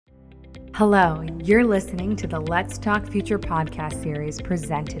Hello, you're listening to the Let's Talk Future podcast series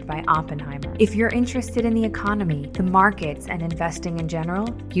presented by Oppenheimer. If you're interested in the economy, the markets, and investing in general,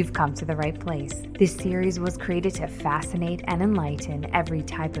 you've come to the right place. This series was created to fascinate and enlighten every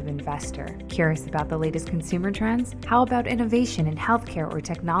type of investor. Curious about the latest consumer trends? How about innovation in healthcare or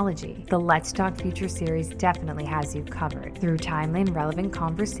technology? The Let's Talk Future series definitely has you covered. Through timely and relevant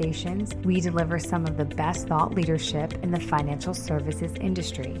conversations, we deliver some of the best thought leadership in the financial services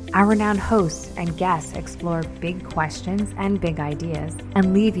industry. Our renowned hosts and guests explore big questions and big ideas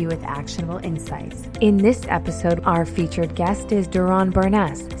and leave you with actionable insights. In this episode, our featured guest is Doron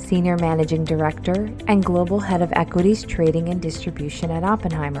Barnes, Senior Managing Director and Global Head of Equities Trading and Distribution at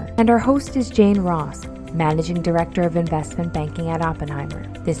Oppenheimer. And our host is Jane Ross, Managing Director of Investment Banking at Oppenheimer.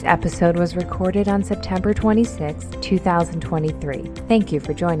 This episode was recorded on September 26, 2023. Thank you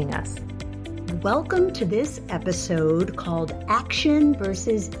for joining us. Welcome to this episode called Action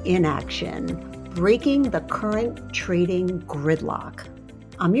versus Inaction, Breaking the Current Trading Gridlock.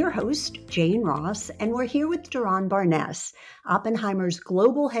 I'm your host, Jane Ross, and we're here with Doron Barnes, Oppenheimer's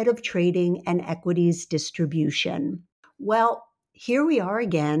Global Head of Trading and Equities Distribution. Well, here we are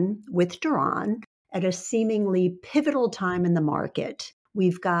again with Doron at a seemingly pivotal time in the market.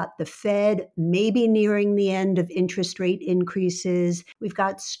 We've got the Fed maybe nearing the end of interest rate increases. We've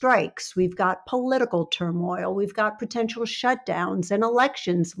got strikes. We've got political turmoil. We've got potential shutdowns and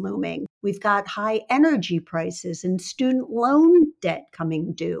elections looming. We've got high energy prices and student loan debt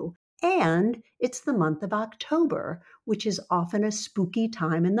coming due. And it's the month of October, which is often a spooky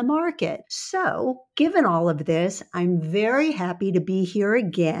time in the market. So, given all of this, I'm very happy to be here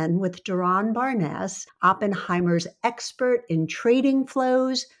again with Doron Barnes, Oppenheimer's expert in trading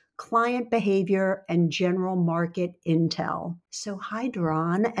flows, client behavior, and general market intel. So, hi,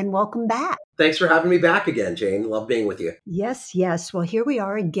 Doron, and welcome back. Thanks for having me back again, Jane. Love being with you. Yes. Well, here we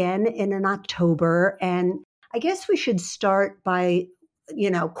are again in October, and I guess we should start by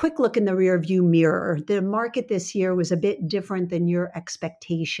quick look in the rearview mirror. The market this year was a bit different than your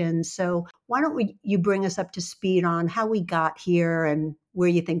expectations. So why don't you bring us up to speed on how we got here and where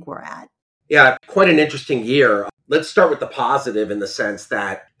you think we're at? Yeah, quite an interesting year. Let's start with the positive in the sense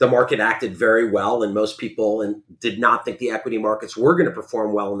that the market acted very well, and most people did not think the equity markets were going to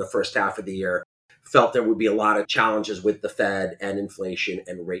perform well in the first half of the year. Felt there would be a lot of challenges with the Fed and inflation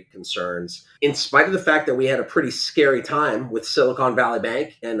and rate concerns. In spite of the fact that we had a pretty scary time with Silicon Valley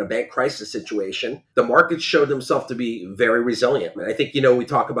Bank and a bank crisis situation, the markets showed themselves to be very resilient. And I think, we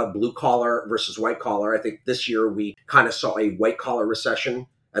talk about blue collar versus white collar. I think this year we kind of saw a white collar recession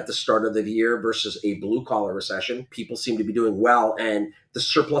at the start of the year versus a blue collar recession. People seem to be doing well. And the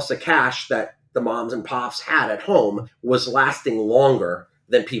surplus of cash that the moms and pops had at home was lasting longer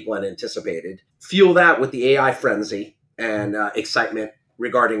than people had anticipated. Fuel that with the AI frenzy and excitement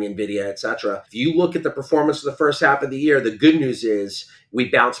regarding NVIDIA, et cetera. If you look at the performance of the first half of the year, the good news is we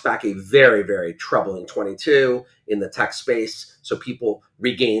bounced back a very, very troubling 22 in the tech space. So people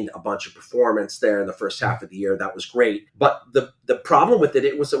regained a bunch of performance there in the first half of the year. That was great. But the problem with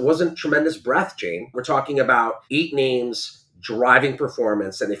it wasn't tremendous breadth, Jane. We're talking about 8 names driving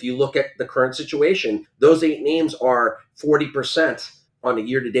performance. And if you look at the current situation, those 8 names are 40% on a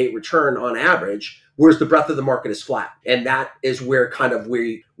year-to-date return on average, whereas the breadth of the market is flat. And that is where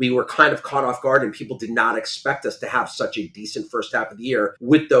we were kind of caught off guard, and people did not expect us to have such a decent first half of the year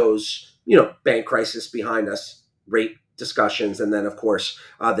with those, bank crisis behind us, rate discussions, and then, of course,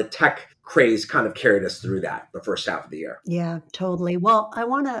 the tech craze kind of carried us through the first half of the year. Yeah, totally. Well, I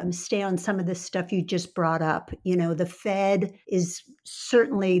want to stay on some of the stuff you just brought up. The Fed is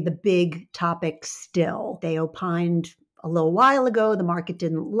certainly the big topic still. They opined a little while ago, the market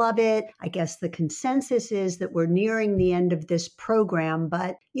didn't love it. I guess the consensus is that we're nearing the end of this program.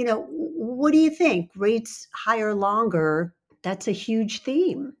 But, what do you think? Rates higher longer, that's a huge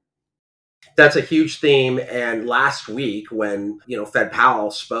theme. That's a huge theme. And last week when, Fed Powell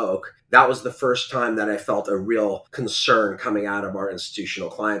spoke, that was the first time that I felt a real concern coming out of our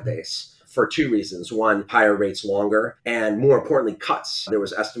institutional client base. For 2 reasons. One, higher rates longer, and more importantly, cuts. There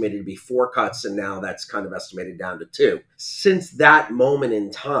was estimated to be 4 cuts, and now that's kind of estimated down to 2. Since that moment in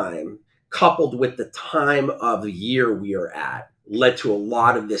time, coupled with the time of the year we are at, led to a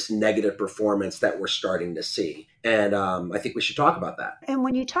lot of this negative performance that we're starting to see. And I think we should talk about that. And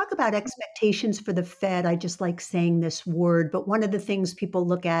when you talk about expectations for the Fed, I just like saying this word, but one of the things people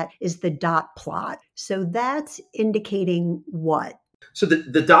look at is the dot plot. So that's indicating what? So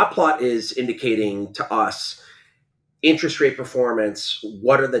the dot plot is indicating to us interest rate performance.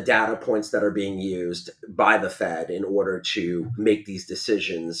 What are the data points that are being used by the Fed in order to make these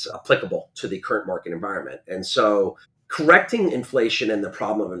decisions applicable to the current market environment? And so correcting inflation and the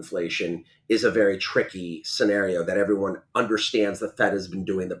problem of inflation is a very tricky scenario that everyone understands the Fed has been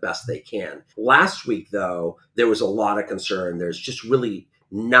doing the best they can. Last week, though, there was a lot of concern. There's just really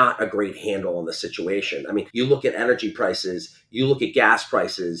not a great handle on the situation. I mean, you look at energy prices, you look at gas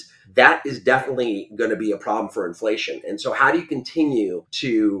prices, that is definitely going to be a problem for inflation. And so how do you continue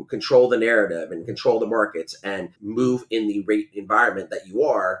to control the narrative and control the markets and move in the rate environment that you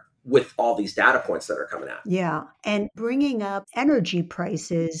are with all these data points that are coming out? Yeah. And bringing up energy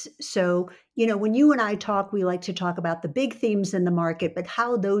prices. So, when you and I talk, we like to talk about the big themes in the market, but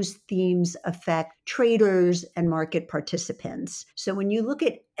how those themes affect traders and market participants. So, when you look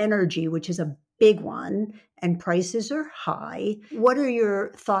at energy, which is a big one, and prices are high, what are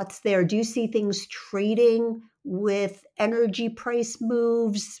your thoughts there? Do you see things trading with energy price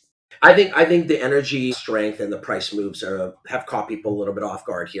moves? I think the energy strength and the price moves have caught people a little bit off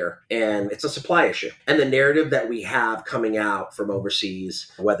guard here, and it's a supply issue. And the narrative that we have coming out from overseas,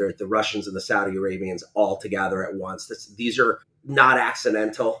 whether it's the Russians and the Saudi Arabians all together at once, these are not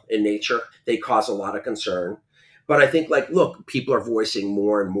accidental in nature. They cause a lot of concern. But I think, look, people are voicing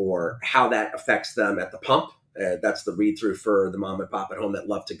more and more how that affects them at the pump. That's the read through for the mom and pop at home that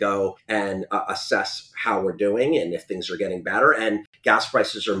love to go and assess how we're doing and if things are getting better. And gas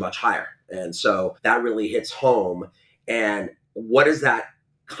prices are much higher. And so that really hits home. And what does that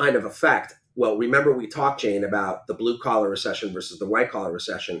kind of affect? Well, remember we talked, Jane, about the blue collar recession versus the white collar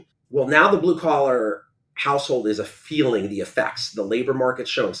recession. Well, now the blue collar household is feeling the effects. The labor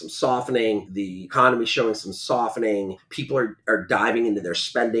market's showing some softening. The economy's showing some softening. People are diving into their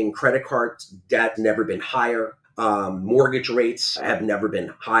spending. Credit card debt never been higher. Mortgage rates have never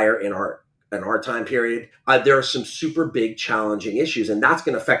been higher in our time period. There are some super big challenging issues, and that's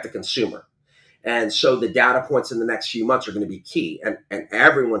going to affect the consumer. And so the data points in the next few months are going to be key. And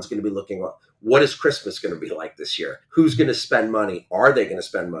everyone's going to be looking at what is Christmas going to be like this year? Who's going to spend money? Are they going to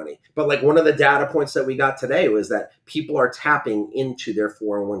spend money? But one of the data points that we got today was that people are tapping into their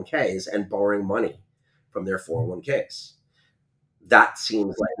 401ks and borrowing money from their 401ks. That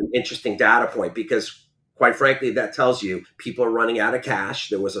seems like an interesting data point because, quite frankly, that tells you people are running out of cash.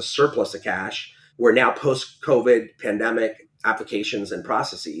 There was a surplus of cash. We're now post-COVID pandemic applications and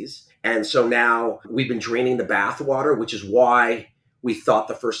processes. And so now we've been draining the bathwater, which is why we thought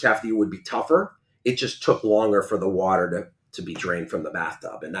the first half of the year would be tougher. It just took longer for the water to be drained from the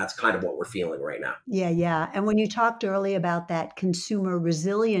bathtub. And that's kind of what we're feeling right now. Yeah. And when you talked earlier about that consumer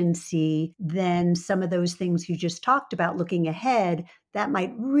resiliency, then some of those things you just talked about looking ahead, that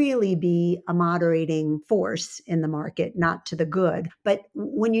might really be a moderating force in the market, not to the good. But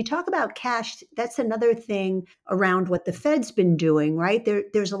when you talk about cash, that's another thing around what the Fed's been doing, right?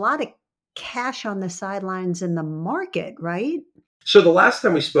 There's a lot of cash on the sidelines in the market, right? So the last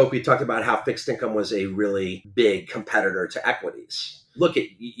time we spoke, we talked about how fixed income was a really big competitor to equities. Look,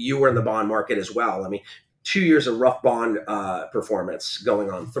 you were in the bond market as well. I mean, 2 years of rough bond performance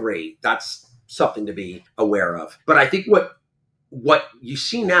going on 3. That's something to be aware of. But I think what you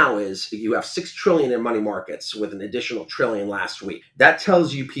see now is you have $6 trillion in money markets with an additional $1 trillion last week. That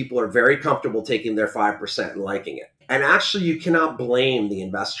tells you people are very comfortable taking their 5% and liking it. And actually, you cannot blame the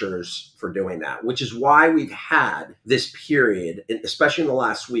investors for doing that, which is why we've had this period, especially in the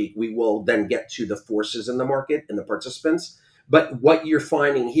last week. We will then get to the forces in the market and the participants. But what you're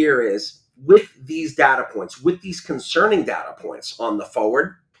finding here is with these data points, with these concerning data points on the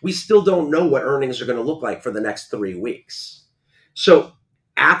forward, we still don't know what earnings are going to look like for the next 3 weeks. So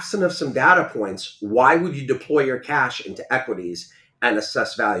absent of some data points, why would you deploy your cash into equities and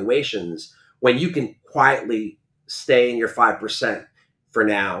assess valuations when you can quietly stay in your 5% for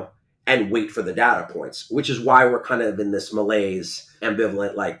now and wait for the data points, which is why we're kind of in this malaise,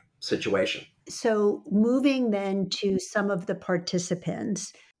 ambivalent situation. So moving then to some of the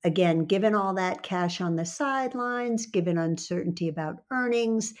participants, again, given all that cash on the sidelines, given uncertainty about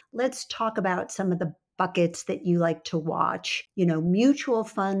earnings, let's talk about some of the buckets that you like to watch. Mutual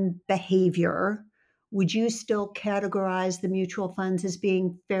fund behavior. Would you still categorize the mutual funds as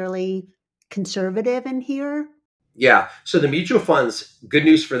being fairly conservative in here? Yeah. So the mutual funds, good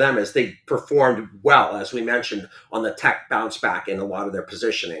news for them is they performed well, as we mentioned, on the tech bounce back in a lot of their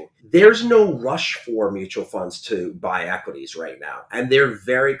positioning. There's no rush for mutual funds to buy equities right now, and they're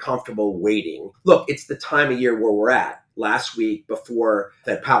very comfortable waiting. Look, it's the time of year where we're at. Last week, before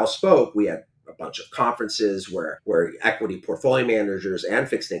Fed Powell spoke, we had a bunch of conferences where equity portfolio managers and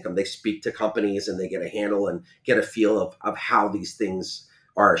fixed income, they speak to companies and they get a handle and get a feel of how these things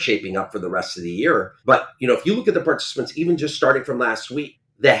are shaping up for the rest of the year. But, if you look at the participants, even just starting from last week,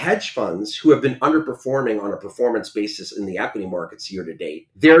 the hedge funds who have been underperforming on a performance basis in the equity markets year to date,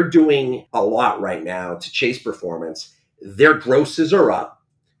 they're doing a lot right now to chase performance. their grosses are up.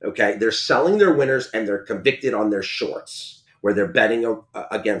 Okay. They're selling their winners and they're convicted on their shorts, where they're betting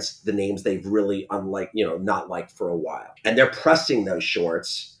against the names they've really not liked for a while. And they're pressing those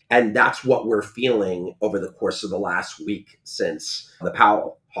shorts. And that's what we're feeling over the course of the last week since the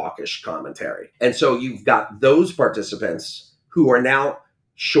Powell hawkish commentary. And so you've got those participants who are now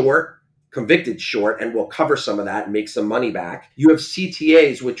short, convicted short, and will cover some of that and make some money back. You have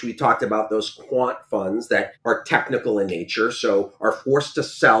CTAs, which we talked about, those quant funds that are technical in nature, so are forced to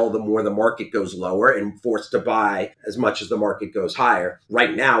sell the more the market goes lower and forced to buy as much as the market goes higher.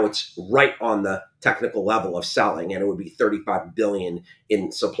 Right now, it's right on the technical level of selling, and it would be 35 billion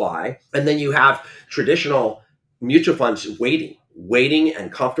in supply. And then you have traditional mutual funds waiting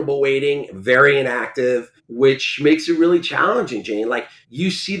and comfortable waiting, very inactive, which makes it really challenging, Jane. Like, you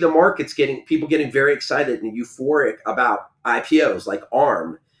see the markets people getting very excited and euphoric about IPOs like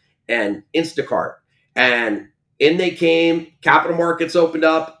ARM and Instacart. And in they came, capital markets opened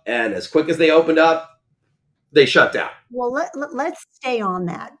up, and as quick as they opened up, they shut down. Well, let's stay on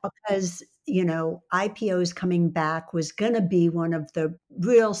that, because, IPOs coming back was going to be one of the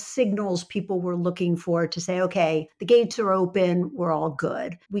real signals people were looking for to say, okay, the gates are open, we're all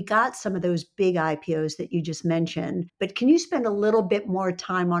good. We got some of those big IPOs that you just mentioned, but can you spend a little bit more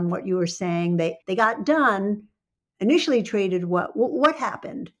time on what you were saying? They got done, initially traded. What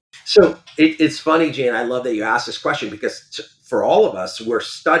happened? So it's funny, Jane. I love that you asked this question, because for all of us, we're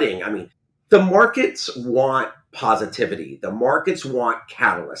studying. I mean, the markets want positivity. The markets want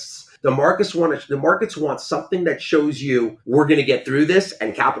catalysts. The markets want something that shows you we're going to get through this,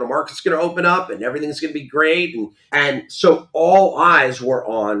 and capital markets are going to open up, and everything's going to be great. And so all eyes were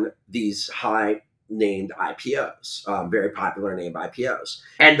on these high named IPOs, very popular named IPOs.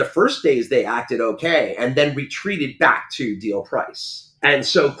 And the first days they acted okay, and then retreated back to deal price. And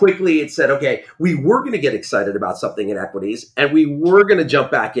so quickly it said, okay, we were going to get excited about something in equities, and we were going to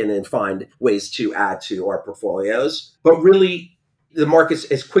jump back in and find ways to add to our portfolios. But really, the markets,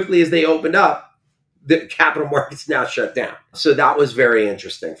 as quickly as they opened up, the capital markets now shut down. So that was very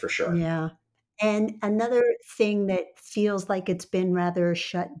interesting for sure. Yeah. And another thing that feels like it's been rather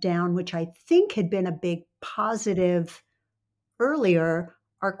shut down, which I think had been a big positive earlier,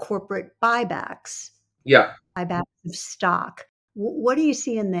 are corporate buybacks. Yeah. Buybacks of stock. What do you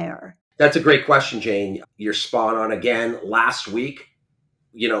see in there? That's a great question, Jane. You're spot on again. Last week,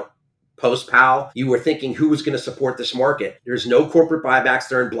 post Powell, you were thinking who was going to support this market. There's no corporate buybacks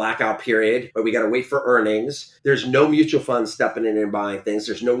during blackout period, but we got to wait for earnings. There's no mutual funds stepping in and buying things.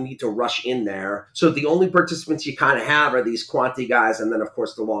 There's no need to rush in there. So the only participants you kind of have are these quantity guys, and then of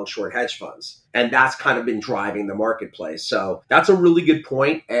course the long short hedge funds. And that's kind of been driving the marketplace. So that's a really good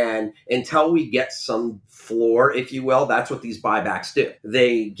point. And until we get some floor, if you will, that's what these buybacks do.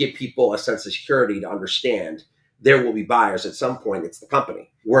 They give people a sense of security to understand there will be buyers at some point. It's the company.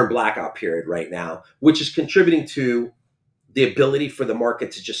 We're in blackout period right now, which is contributing to the ability for the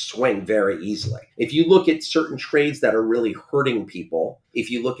market to just swing very easily. If you look at certain trades that are really hurting people, if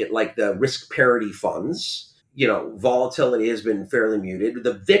you look at like the risk parity funds, volatility has been fairly muted.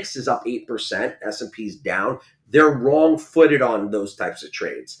 The VIX is up 8%, S&P's down. They're wrong-footed on those types of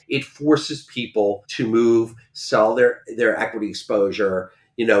trades. It forces people to move, sell their equity exposure.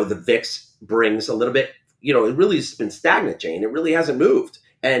 The VIX brings a little bit, it really has been stagnant, Jane. It really hasn't moved.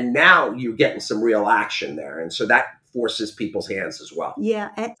 And now you're getting some real action there. And so that forces people's hands as well. Yeah.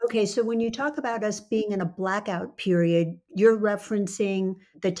 Okay. So when you talk about us being in a blackout period, you're referencing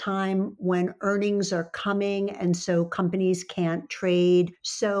the time when earnings are coming, and so companies can't trade.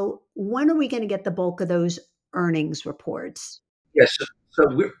 So when are we going to get the bulk of those earnings reports? Yes. So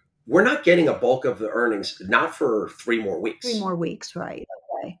we're not getting a bulk of the earnings, not for 3 more weeks. 3 more weeks, right?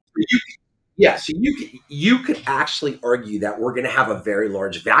 Okay. Yeah, so you could actually argue that we're going to have a very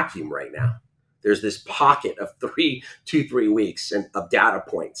large vacuum right now. There's this pocket of 3 weeks of data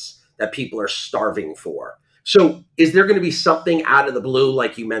points that people are starving for. So is there going to be something out of the blue,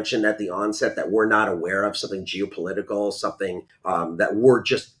 like you mentioned at the onset, that we're not aware of, something geopolitical, something that we're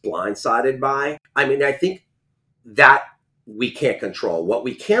just blindsided by? I mean, I think that we can't control. What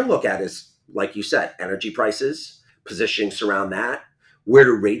we can look at is, like you said, energy prices, positioning around that. Where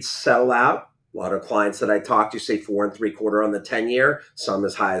do rates settle out? A lot of clients that I talk to say 4.75 on the 10-year, some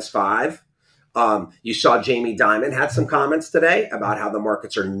as high as 5. You saw Jamie Dimon had some comments today about how the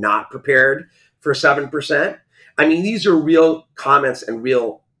markets are not prepared for 7%. I mean, these are real comments and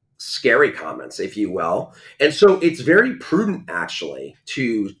real scary comments, if you will. And so it's very prudent, actually,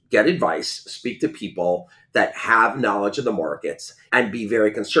 to get advice, speak to people that have knowledge of the markets, and be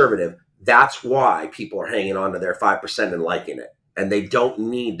very conservative. That's why people are hanging on to their 5% and liking it. and they don't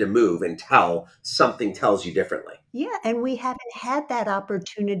need to move until something tells you differently. Yeah, and we haven't had that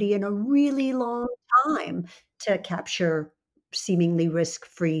opportunity in a really long time to capture seemingly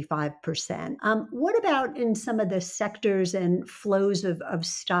risk-free 5%. What about in some of the sectors and flows of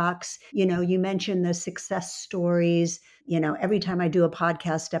stocks? You mentioned the success stories. Every time I do a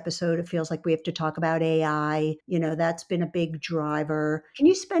podcast episode, it feels like we have to talk about AI. That's been a big driver. Can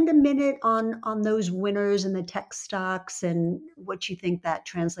you spend a minute on those winners in the tech stocks and what you think that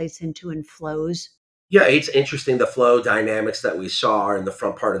translates into in flows? Yeah, it's interesting. The flow dynamics that we saw in the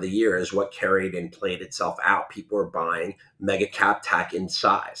front part of the year is what carried and played itself out. People are buying mega cap tech in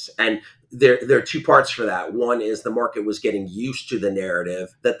size. And there are two parts for that. One is the market was getting used to the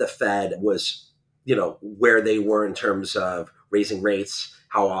narrative that the Fed was, where they were in terms of raising rates,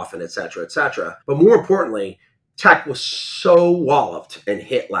 how often, et cetera, et cetera. But more importantly, tech was so walloped and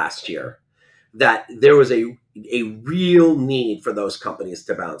hit last year that there was a real need for those companies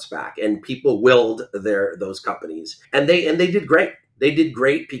to bounce back, and people willed those companies, and they did great. They did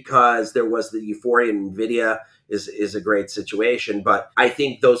great because there was the euphoria, and Nvidia is a great situation. But I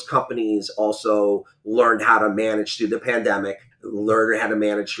think those companies also learned how to manage through the pandemic, learned how to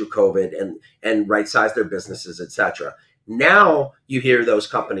manage through COVID, and right size their businesses, etc. Now you hear those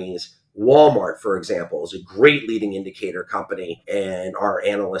companies. Walmart, for example, is a great leading indicator company, and our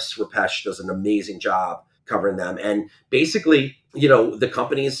analyst Rupesh does an amazing job covering them. And basically, the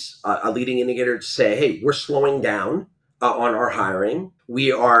companies, a leading indicator, to say, hey, we're slowing down on our hiring.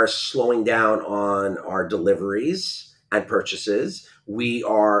 We are slowing down on our deliveries and purchases. We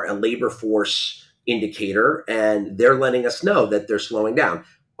are a labor force indicator, and they're letting us know that they're slowing down.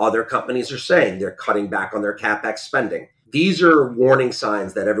 Other companies are saying they're cutting back on their CapEx spending. These are warning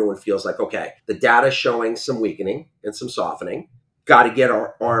signs that everyone feels like, okay, the data is showing some weakening and some softening. Got to get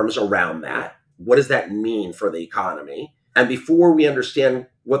our arms around that. What does that mean for the economy? And before we understand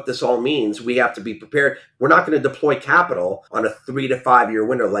what this all means, we have to be prepared. We're not going to deploy capital on a 3 to 5 year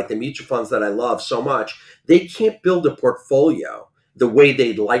window like the mutual funds that I love so much. They can't build a portfolio the way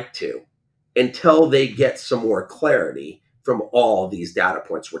they'd like to until they get some more clarity from all these data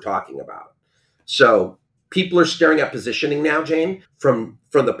points we're talking about. So people are staring at positioning now, Jane, from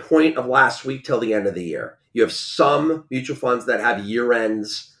the point of last week till the end of the year. You have some mutual funds that have year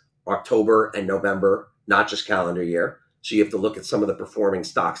ends October and November, not just calendar year. So you have to look at some of the performing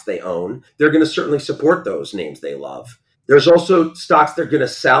stocks they own. They're going to certainly support those names they love. There's also stocks they're going to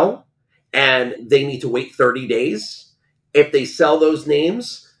sell, and they need to wait 30 days. If they sell those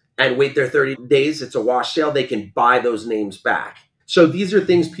names and wait their 30 days, it's a wash sale. They can buy those names back. So these are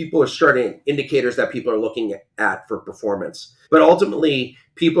things people are starting, indicators that people are looking at for performance. But ultimately,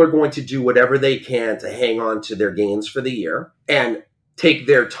 people are going to do whatever they can to hang on to their gains for the year and take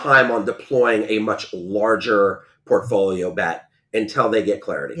their time on deploying a much larger portfolio bet until they get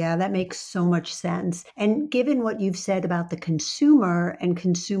clarity. Yeah, that makes so much sense. And given what you've said about the consumer and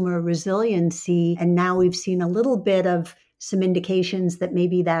consumer resiliency, and now we've seen a little bit of some indications that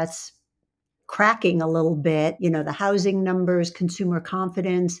maybe that's cracking a little bit, the housing numbers, consumer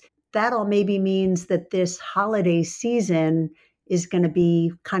confidence, that all maybe means that this holiday season is going to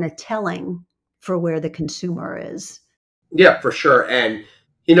be kind of telling for where the consumer is. Yeah, for sure. And,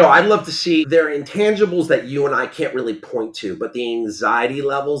 I'd love to see their intangibles that you and I can't really point to, but the anxiety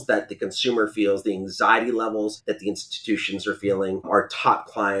levels that the consumer feels, the anxiety levels that the institutions are feeling, our top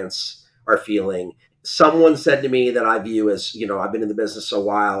clients are feeling. Someone said to me that I view as, I've been in the business a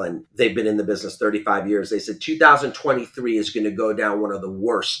while and they've been in the business 35 years. They said 2023 is going to go down one of the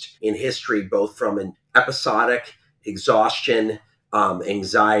worst in history, both from an episodic exhaustion,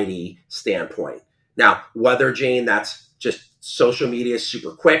 anxiety standpoint. Now, whether, Jane, that's just social media is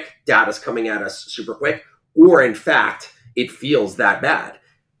super quick, data's coming at us super quick, or in fact, it feels that bad.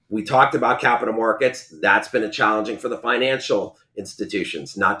 We talked about capital markets. That's been challenging for the financial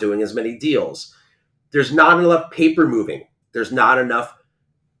institutions, not doing as many deals. There's not enough paper moving. There's not enough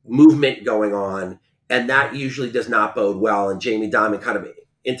movement going on. And that usually does not bode well. And Jamie Dimon kind of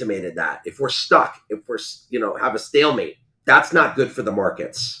intimated that. If we're stuck, if we're, have a stalemate, that's not good for the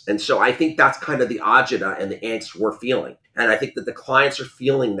markets. And so I think that's kind of the agita and the angst we're feeling. And I think that the clients are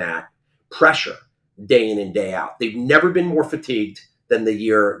feeling that pressure day in and day out. They've never been more fatigued than the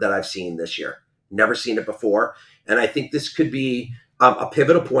year that I've seen this year. Never seen it before. And I think this could be a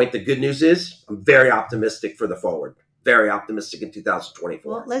pivotal point. The good news is I'm very optimistic for the forward. Very optimistic in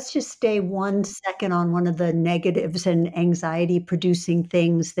 2024. Well, let's just stay 1 second on one of the negatives and anxiety producing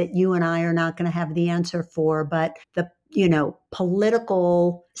things that you and I are not going to have the answer for, but the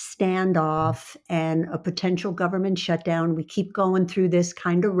political standoff and a potential government shutdown. We keep going through this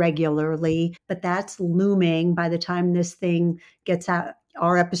kind of regularly, but that's looming. By the time this thing gets out,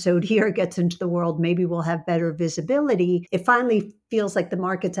 our episode here gets into the world, maybe we'll have better visibility. It finally feels like the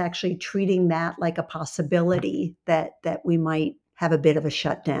market's actually treating that like a possibility that we might have a bit of a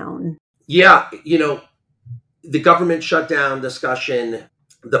shutdown. Yeah, the government shutdown discussion,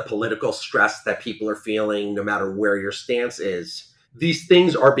 the political stress that people are feeling, no matter where your stance is, these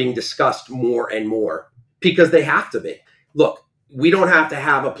things are being discussed more and more because they have to be. Look, we don't have to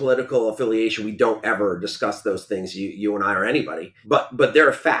have a political affiliation. We don't ever discuss those things, you and I or anybody. But there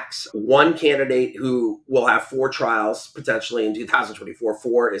are facts. One candidate who will have 4 trials potentially in 2024,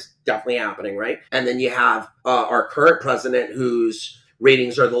 4 is definitely happening, right? And then you have our current president whose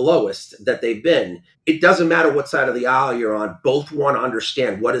ratings are the lowest that they've been. It doesn't matter what side of the aisle you're on. Both want to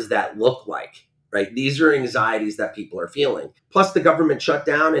understand, what does that look like, right? These are anxieties that people are feeling. Plus the government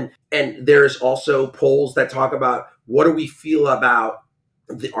shutdown. And there's also polls that talk about, what do we feel about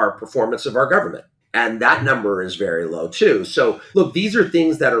our performance of our government? And that number is very low too. So look, these are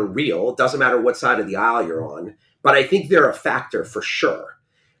things that are real. It doesn't matter what side of the aisle you're on, but I think they're a factor for sure.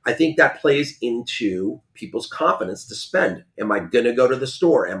 I think that plays into people's confidence to spend. Am I going to go to the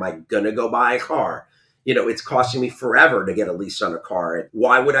store? Am I going to go buy a car? It's costing me forever to get a lease on a car.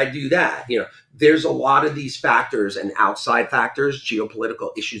 Why would I do that? There's a lot of these factors and outside factors,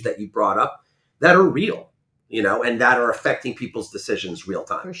 geopolitical issues that you brought up, that are real, and that are affecting people's decisions real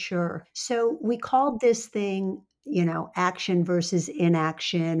time. For sure. So we called this thing, action versus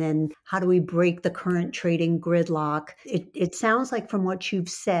inaction, and how do we break the current trading gridlock? It sounds like from what you've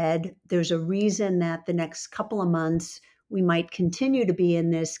said, there's a reason that the next couple of months we might continue to be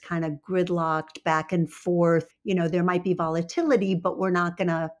in this kind of gridlocked back and forth. There might be volatility, but we're not going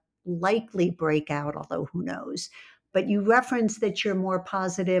to likely break out, although who knows. But you referenced that you're more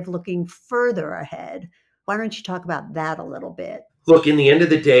positive looking further ahead. Why don't you talk about that a little bit? Look, in the end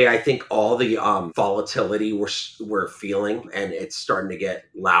of the day, I think all the volatility we're feeling, and it's starting to get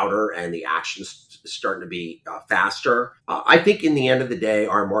louder, and the action's starting to be faster. I think in the end of the day,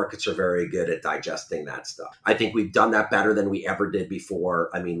 our markets are very good at digesting that stuff. I think we've done that better than we ever did before.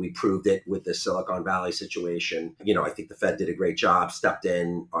 I mean, we proved it with the Silicon Valley situation. I think the Fed did a great job, stepped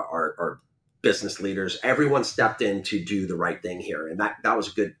in, our business leaders, everyone stepped in to do the right thing here. And that was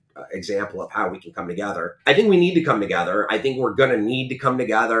a good example of how we can come together. I think we need to come together. I think we're going to need to come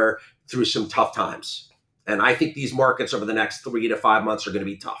together through some tough times. And I think these markets over the next 3 to 5 months are going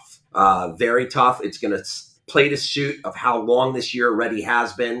to be tough, very tough. It's going to play to suit of how long this year already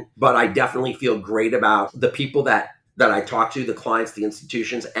has been. But I definitely feel great about the people that I talk to, the clients, the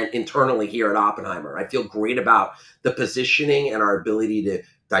institutions, and internally here at Oppenheimer. I feel great about the positioning and our ability to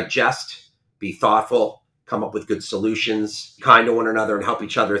digest, be thoughtful, come up with good solutions, kind to one another, and help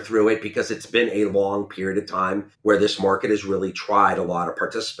each other through it, because it's been a long period of time where this market has really tried a lot of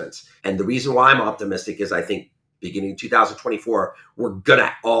participants. And the reason why I'm optimistic is I think beginning 2024, we're going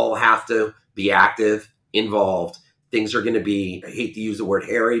to all have to be active, involved. Things are going to be, I hate to use the word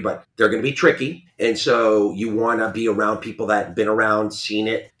hairy, but they're going to be tricky. And so you want to be around people that have been around, seen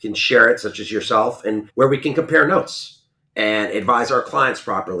it, can share it, such as yourself, and where we can compare notes and advise our clients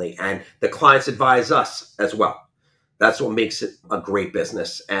properly, and the clients advise us as well. That's what makes it a great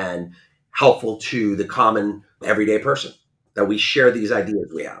business and helpful to the common everyday person, that we share these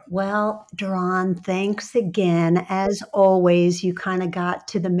ideas we have. Well, Duran, thanks again. As always, you kind of got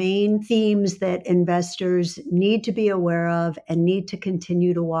to the main themes that investors need to be aware of and need to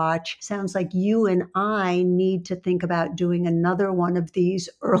continue to watch. Sounds like you and I need to think about doing another one of these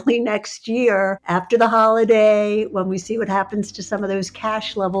early next year after the holiday, when we see what happens to some of those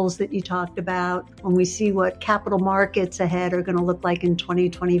cash levels that you talked about, when we see what capital markets ahead are going to look like in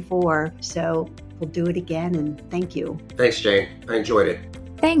 2024. So we'll do it again, and thank you. Thanks, Jane. I enjoyed it.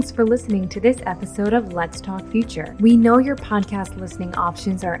 Thanks for listening to this episode of Let's Talk Future. We know your podcast listening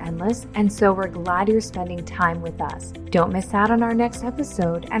options are endless, and so we're glad you're spending time with us. Don't miss out on our next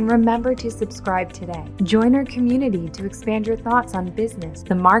episode, and remember to subscribe today. Join our community to expand your thoughts on business,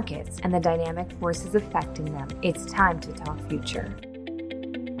 the markets, and the dynamic forces affecting them. It's time to talk future.